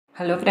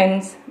Hello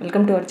friends,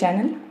 welcome to our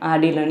channel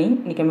RD Learning.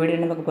 இன்னைக்கு நம்ம video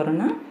என்ன பார்க்க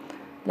போறோம்னா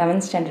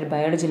 11th standard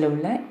biologyல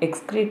உள்ள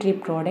excretory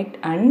product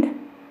and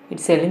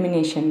its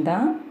elimination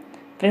தான்.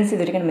 Friends, இது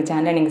வரைக்கும் நம்ம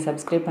சேனலை நீங்க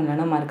subscribe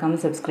பண்ணலனா மறக்காம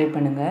subscribe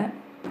பண்ணுங்க.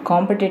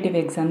 Competitive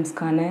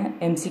examsக்கான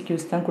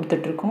MCQs தான்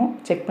கொடுத்துட்டு இருக்கோம்.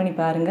 செக் பண்ணி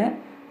பாருங்க.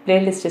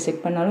 Playlist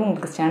செக் பண்ணாலும்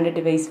உங்களுக்கு standard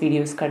wise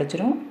videos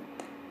கிடைச்சிரும்.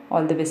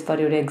 All the best for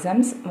your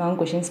exams. வாங்க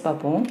questions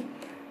பார்ப்போம்.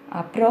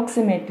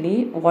 Approximately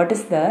what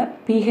is the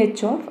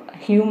pH of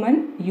human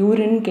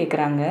urine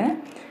கேக்குறாங்க.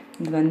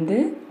 இது வந்து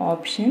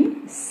ஆப்ஷன்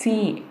C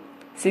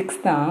 6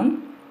 தான்.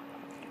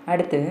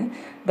 அடுத்து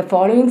the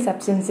following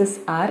substances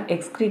are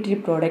excretory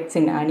products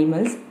in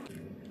animals.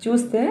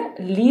 Choose the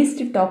least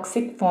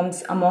toxic forms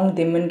among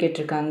them ன்னு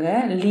கேட்டிருக்காங்க.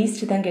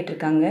 least தான்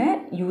கேட்டிருக்காங்க.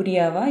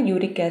 யூரியாவா,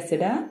 யூரிக்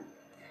ஆசிடா,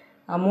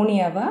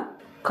 அமோனியாவா,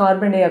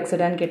 கார்பன் டை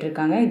ஆக்சைடான்னு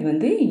கேட்டிருக்காங்க. இது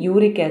வந்து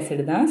யூரிக்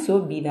ஆசிட் தான். ஸோ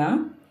பி தான்.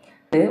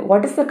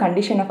 What is the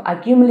condition of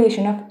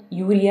accumulation of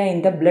urea in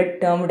the blood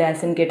termed as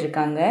ன்னு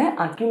கேட்டிருக்காங்க.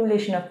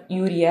 accumulation of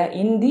urea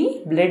in the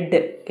blood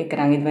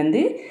கேட்குறாங்க. இது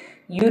வந்து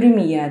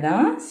யூரிமியா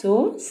தான். ஸோ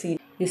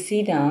சி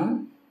தான்.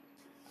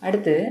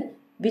 அடுத்து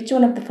which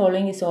one of the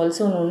following is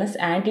also known as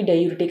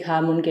antidiuretic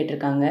hormone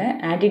கேட்டிருக்காங்க.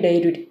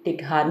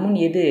 antidiuretic hormone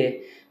எது?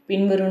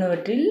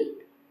 பின்வருவனவற்றில்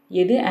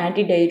எது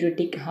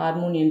antidiuretic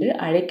hormone என்று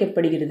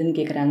அழைக்கப்படுகிறதுன்னு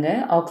கேட்குறாங்க.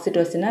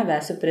 ஆக்சிடோசினா,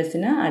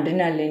 வாசோப்ரெசினா,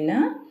 அட்ரினாலினா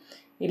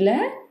இல்லை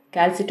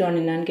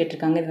கால்சிட்டோனினான்னு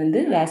கேட்டிருக்காங்க. இது வந்து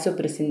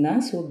வாசோப்ரெசின்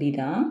தான். ஸோ பி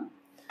தான்.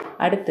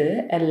 அடுத்து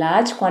a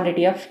large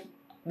quantity of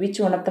which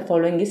one of the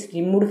following is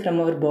removed from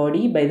our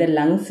body by the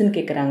lungs-ன்னு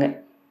கேட்குறாங்க.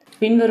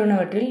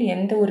 பின்வருவனவற்றில்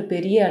எந்த ஒரு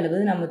பெரிய அளவு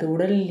நமது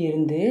உடலில்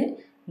இருந்து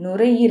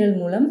நுரையீரல்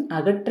மூலம்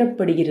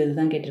அகற்றப்படுகிறது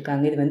தான்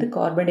கேட்டிருக்காங்க. இது வந்து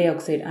carbon di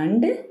oxide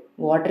and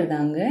water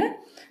தாங்க.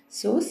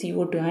 So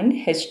CO2 and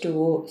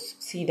H2O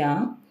C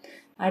தான்.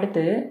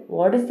 அடுத்து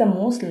what is the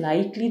most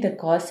likely the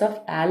cause of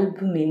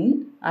albumin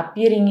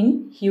appearing இன்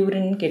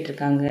ஹியூரின்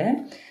கேட்டிருக்காங்க.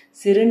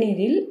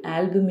 சிறுநீரில்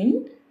ஆல்புமின்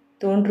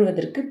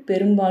தோன்றுவதற்கு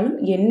பெரும்பாலும்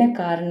என்ன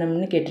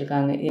காரணம்னு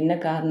கேட்டிருக்காங்க. என்ன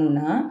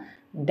காரணம்னா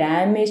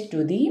damage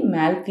to the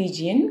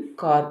மால்பிஜியன்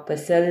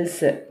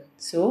corpuscles.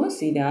 So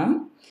சிதான்.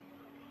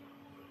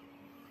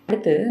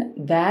 அடுத்து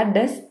வேர்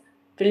டஸ்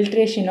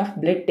ஃபில்ட்ரேஷன் ஆஃப்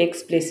பிளட்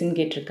டேக்ஸ் பிளேஸ்ன்னு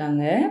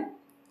கேட்டிருக்காங்க.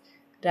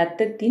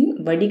 இரத்தத்தின்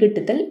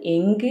வடிகட்டுதல்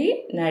எங்கே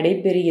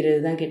நடைபெறுகிறது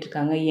தான்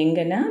கேட்டிருக்காங்க.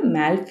 எங்கன்னா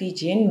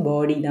மால்பிஜியன்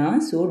பாடி தான்.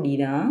 ஸோ டி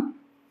தான்.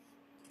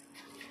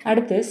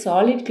 அடுத்து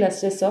solid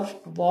clusters of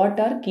what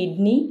are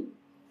kidney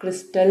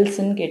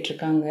கிறிஸ்டல்ஸ்ன்னு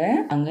கேட்டிருக்காங்க.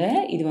 அங்கே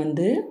இது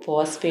வந்து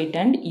பாஸ்பேட்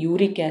அண்ட்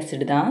யூரிக்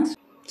ஆசிட் தான்.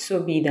 ஸோ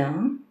பி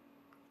தான்.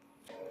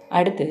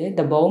 அடுத்து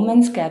த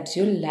Bowman's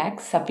capsule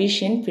lakhs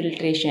sufficient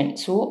filtration.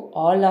 So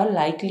all R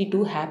likely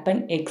to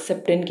happen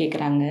எக்ஸப்ட்னு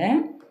கேட்குறாங்க.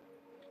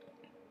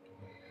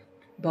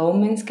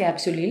 பவுமன்ஸ்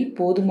கேப்சூலில்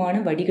போதுமான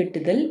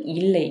வடிகட்டுதல்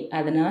இல்லை,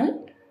 அதனால்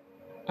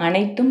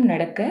அனைத்தும்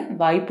நடக்க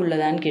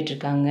வாய்ப்புள்ளதான்னு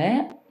கேட்டிருக்காங்க.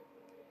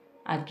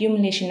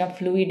 Accumulation of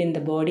fluid in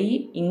the body,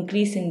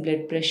 increase in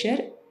blood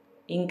pressure,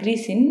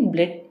 increase in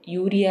blood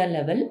urea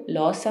level,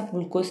 loss of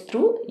glucose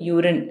through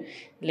urine.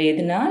 இல்லை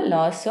எதுனா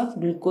loss of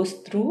glucose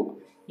through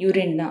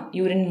urine தான்.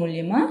 யூரின்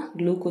மூலியமாக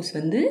குளுக்கோஸ்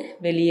வந்து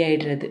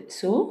வெளியாயிடுறது.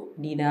 ஸோ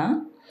டி தான்.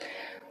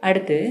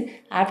 அடுத்து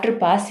after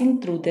passing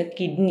through the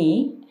kidney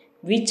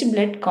which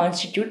blood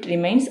constitute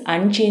remains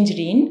unchanged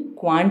in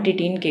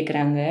quantityன்னு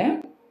கேட்குறாங்க.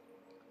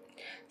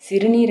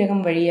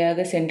 சிறுநீரகம்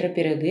வழியாக சென்ற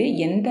பிறகு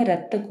எந்த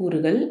இரத்த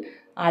கூறுகள்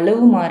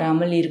அளவு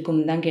மாறாமல்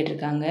இருக்கும் தான்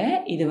கேட்டிருக்காங்க.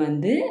 இது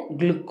வந்து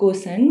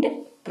குளுக்கோஸ் அண்ட்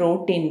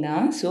புரோட்டீன்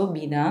தான். ஸோ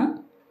பி தான்.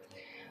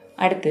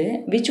 அடுத்து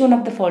which one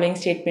of the following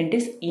statement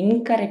is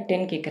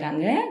incorrectன்னு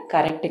கேட்குறாங்க.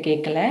 கரெக்ட்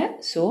கேட்கல.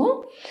 So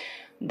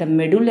the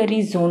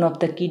medullary zone of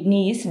the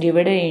kidney is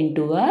divided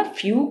into a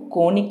few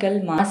conical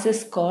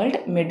masses called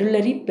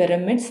medullary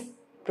pyramids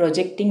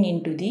projecting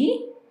into the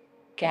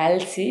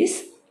calces.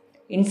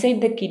 Inside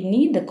the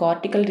kidney, the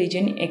cortical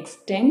region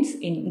extends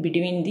in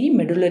between the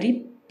medullary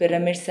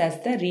pyramids as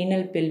the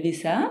renal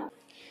pelvis.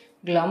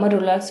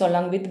 Glomerulus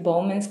along with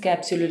Bowman's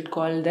capsule will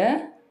call the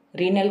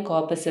renal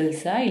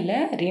corpuscles. இல்லை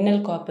renal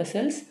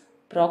corpuscles,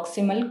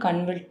 proximal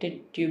convoluted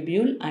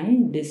tubule and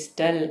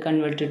distal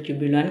convoluted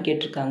tubule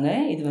கேட்டிருக்காங்க.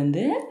 இது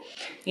வந்து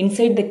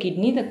inside the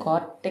kidney the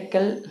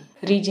cortical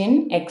region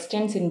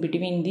extends in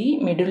between the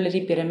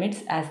medullary pyramids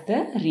as the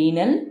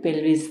renal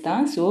pelvis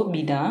தான். So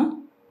B தான்.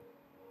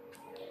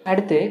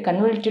 அடுத்து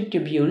convoluted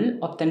tubule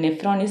of the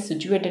nephron is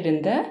situated in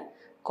the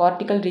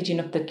cortical region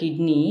of the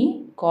kidney.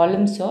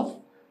 Columns of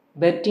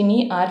Bertini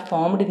are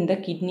formed in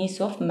the kidneys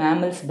of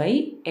mammals by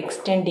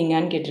extending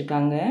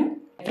கேட்டிருக்காங்க.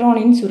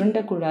 நெஃப்ரானின் சுருண்ட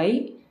குழாய்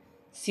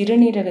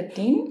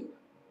சிறுநீரகத்தின்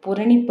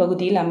புறணி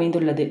பகுதியில்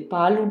அமைந்துள்ளது.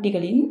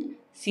 பாலூட்டிகளின்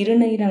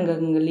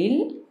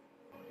சிறுநீரகங்களில்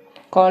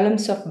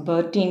columns of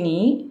பெர்டினி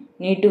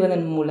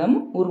நீட்டுவதன் மூலம்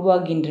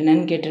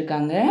உருவாகின்றனன்னு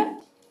கேட்டிருக்காங்க.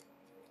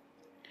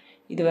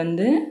 இது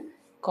வந்து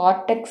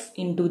cortex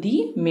into the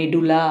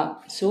medulla.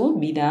 So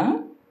B தான்.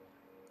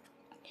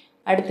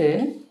 அடுத்து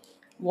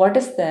what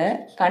is the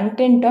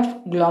content of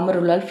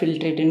glomerular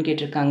filtrateன்னு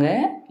கேட்டிருக்காங்க.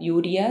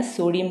 Urea,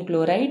 sodium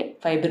chloride,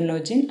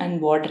 fibrinogen and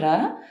வாட்டரா,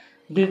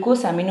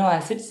 glucose, amino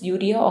acids,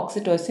 urea,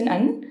 oxytocin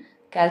and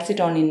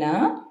calcitonin.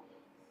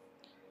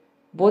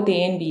 Both A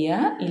and B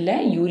இல்லை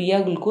யூரியா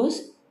குளுக்கோஸ்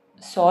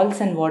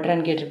சால்ட்ஸ் அண்ட்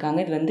வாட்டரான்னு கேட்டிருக்காங்க.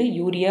 இது வந்து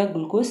urea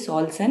glucose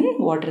salts and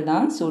water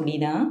தான். So D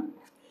தான்.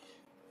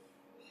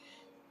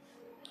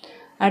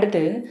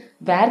 அடுத்து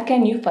where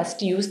can you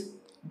first use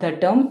the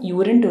term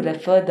urine to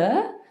refer the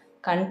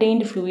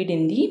contained fluid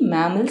in the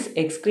mammals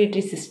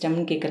excretory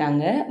சிஸ்டம்னு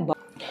கேட்குறாங்க.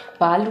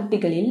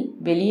 பாலூட்டிகளில்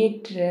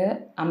வெளியேற்ற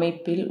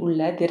அமைப்பில்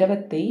உள்ள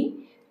திரவத்தை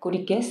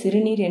குறிக்க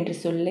சிறுநீர் என்ற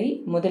சொல்லை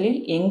முதலில்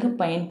எங்கு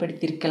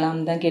பயன்படுத்தியிருக்கலாம்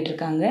தான்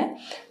கேட்டிருக்காங்க.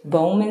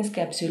 பவுமென்ஸ்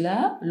கேப்சூலா,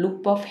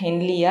 லூப் ஆஃப்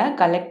ஹென்லியா,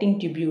 கலெக்டிங்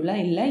டியூபியூலா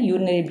இல்லை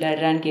யூரினரி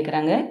பிளாடரான்னு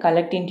கேட்குறாங்க.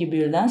 கலெக்டிங்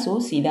டியூபியூல் தான். ஸோ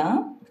சி தான்.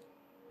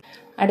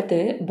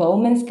 அடுத்து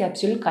பவுமென்ஸ்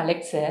capsule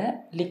collects a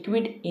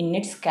liquid in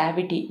it's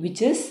cavity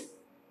which is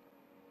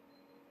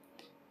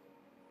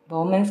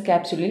பவுமென்ஸ்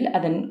கேப்சூலில்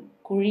அதன்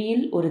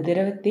குழியில் ஒரு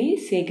திரவத்தை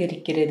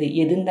சேகரிக்கிறது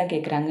எதுன்னு தான்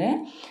கேட்குறாங்க.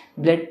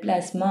 Blood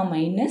plasma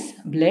minus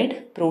blood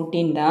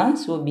protein தான்.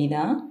 ஸோ பி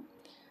தான்.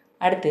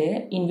 அடுத்து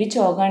in which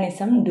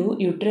organism two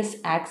uterus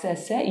acts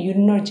as a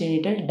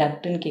urinogenital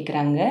டக்ட்னு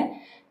கேட்குறாங்க.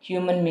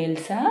 Human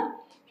மேல்ஸா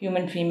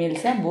human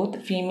ஃபீமேல்ஸா both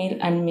female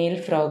and மேல்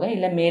ஃப்ராகா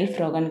இல்லை மேல்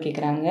ஃப்ராகான்னு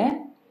கேட்குறாங்க.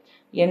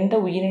 எந்த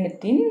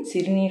உயிரினத்தின்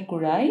சிறுநீர்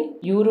குழாய்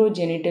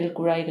யூரோஜெனிட்டல்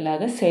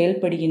குழாய்களாக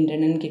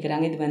செயல்படுகின்றனன்னு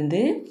கேட்குறாங்க. இது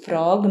வந்து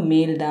ஃப்ராக்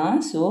மேல் தான்.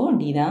 ஸோ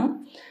டி தான்.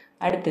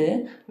 அடுத்து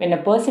when a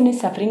person is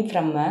suffering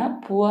from a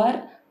poor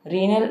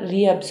renal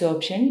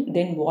reabsorption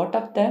then what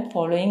of the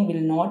following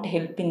will not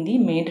help in the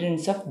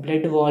maintenance of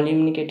blood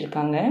volumeனு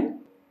கேட்டிருக்காங்க.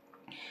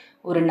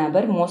 ஒரு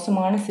நபர்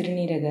மோசமான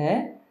சிறுநீரக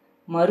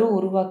மறு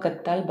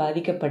உருவாக்கத்தால்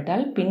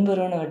பாதிக்கப்பட்டால்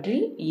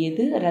பின்வருவனவற்றில்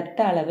எது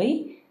இரத்த அளவை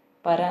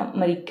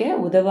பராமரிக்க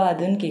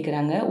உதவாதுன்னு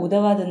கேட்குறாங்க.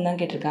 உதவாதுன்னு தான்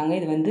கேட்டிருக்காங்க.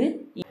 இது வந்து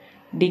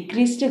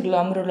decreased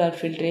glomerular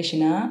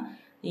ஃபில்ட்ரேஷனா,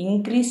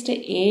 increased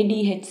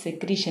ADH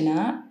செக்ரீஷனா,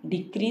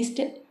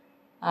 decreased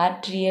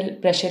arterial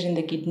pressure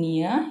இந்த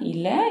கிட்னியா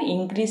இல்லை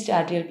இன்க்ரீஸ்டு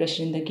ஆர்ட்ரியல்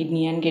ப்ரெஷர் இந்த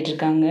கிட்னியான்னு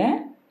கேட்டிருக்காங்க.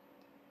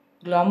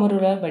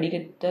 glomerular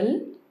வடிகட்டல்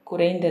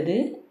குறைந்தது,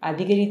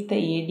 அதிகரித்த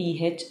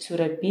ADH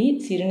சுரப்பி,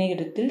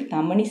 சிறுநீரகத்தில்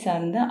தமனி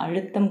சார்ந்த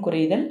அழுத்தம்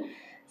குறைதல்,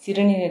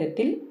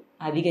 சிறுநீரகத்தில்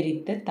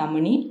அதிகரித்த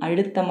தமனி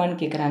அழுத்தமான்னு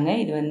கேட்குறாங்க.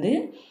 இது வந்து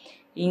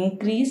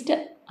increased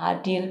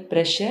arterial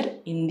pressure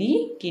in the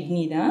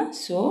kidney தான்.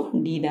 ஸோ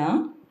டி தான்.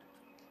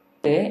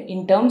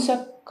 In terms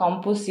of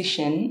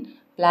composition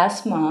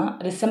plasma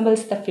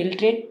resembles the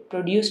filtrate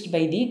produced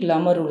by the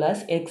glomerulus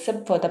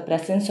except for the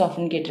presence of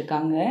ன்னு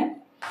கேட்டிருக்காங்க.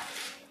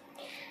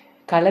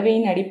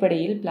 கலவையின்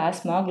அடிப்படையில்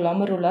பிளாஸ்மா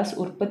குளோமருலாஸ்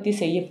உற்பத்தி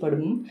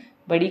செய்யப்படும்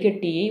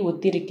வடிகட்டியை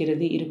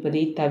ஒத்திருக்கிறது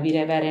இருப்பதை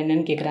தவிர வேறு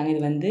என்னன்னு கேட்குறாங்க.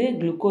 இது வந்து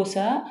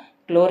குளுக்கோஸா,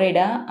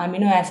 குளோரைடா,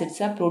 அமினோ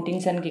ஆசிட்ஸா,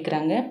 ப்ரோட்டீன்ஸான்னு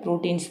கேட்குறாங்க.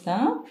 ப்ரோட்டீன்ஸ்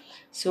தான்.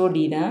 ஸோ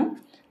டி தான்.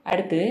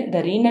 அடுத்து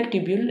த renal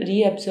tubule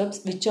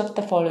ரீஅப்சார்ப்ஸ் which of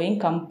the following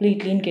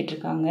கம்ப்ளீட்லின்னு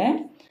கேட்டிருக்காங்க.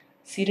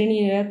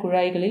 சிறுநீரக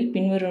குழாய்களில்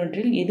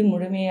பின்வருவற்றில் எது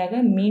முழுமையாக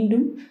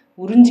மீண்டும்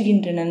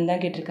உறிஞ்சுகின்றனன்னு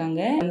தான்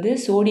கேட்டிருக்காங்க. வந்து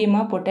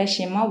சோடியமா,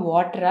 பொட்டாசியமா,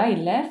 வாட்டரா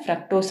இல்லை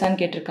ஃப்ரக்டோஸான்னு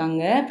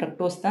கேட்டிருக்காங்க.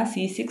 ஃப்ரக்டோஸ் தான்.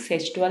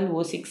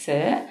 C6H12O6.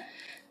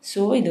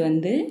 ஸோ இது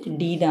வந்து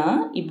டி தான்.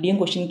 இப்படியும்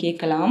கொஷின்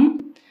கேட்கலாம்.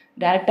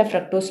 டேரெக்டாக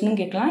ஃப்ரக்டோஸ்னும்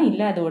கேட்கலாம்,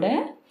 இல்லை அதோட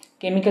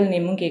கெமிக்கல்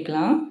நேமும்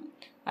கேட்கலாம்.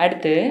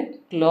 அடுத்து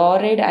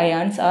chloride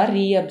ions are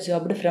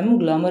reabsorbed from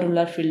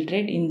glomerular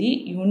filtrate in the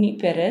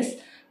uniparous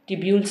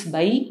tubules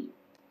by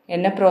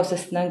என்ன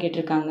ப்ராசஸ் தான்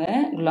கேட்டிருக்காங்க.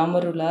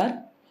 குளோமருலார்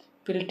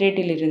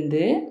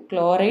ஃபில்ட்ரேட்டிலிருந்து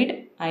குளோரைடு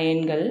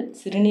அயன்கள்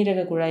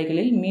சிறுநீரக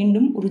குழாய்களில்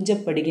மீண்டும்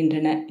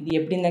உறிஞ்சப்படுகின்றன. இது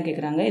எப்படின்னு தான்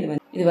கேட்குறாங்க.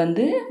 இது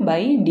வந்து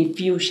பை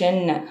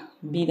டிஃப்யூஷன்.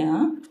 பி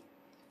தான்.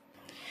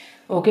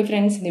 ஓகே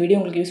ஃப்ரெண்ட்ஸ், இந்த வீடியோ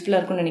உங்களுக்கு யூஸ்ஃபுல்லாக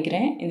இருக்கும்னு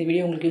நினைக்கிறேன். இந்த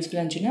வீடியோ உங்களுக்கு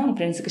யூஸ்ஃபுல்லாக இருந்துச்சுன்னா உங்கள்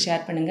ஃப்ரெண்ட்ஸுக்கு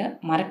ஷேர் பண்ணுங்கள்.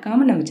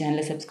 மறக்காமல் நம்ம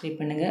சேனலை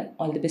சப்ஸ்கிரைப் பண்ணுங்கள்.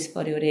 All the best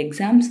for your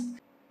exams.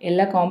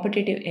 எல்லா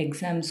காம்படிட்டிவ்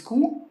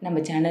எக்ஸாம்ஸ்க்கும்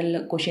நம்ம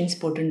சேனலில் கொஷின்ஸ்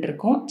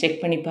போட்டுருக்கோம். செக்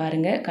பண்ணி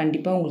பாருங்கள்.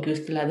 கண்டிப்பாக உங்களுக்கு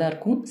யூஸ்ஃபுல்லாக தான்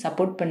இருக்கும்.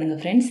 சப்போர்ட் பண்ணுங்கள்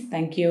ஃப்ரெண்ட்ஸ்.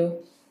 தேங்க்யூ.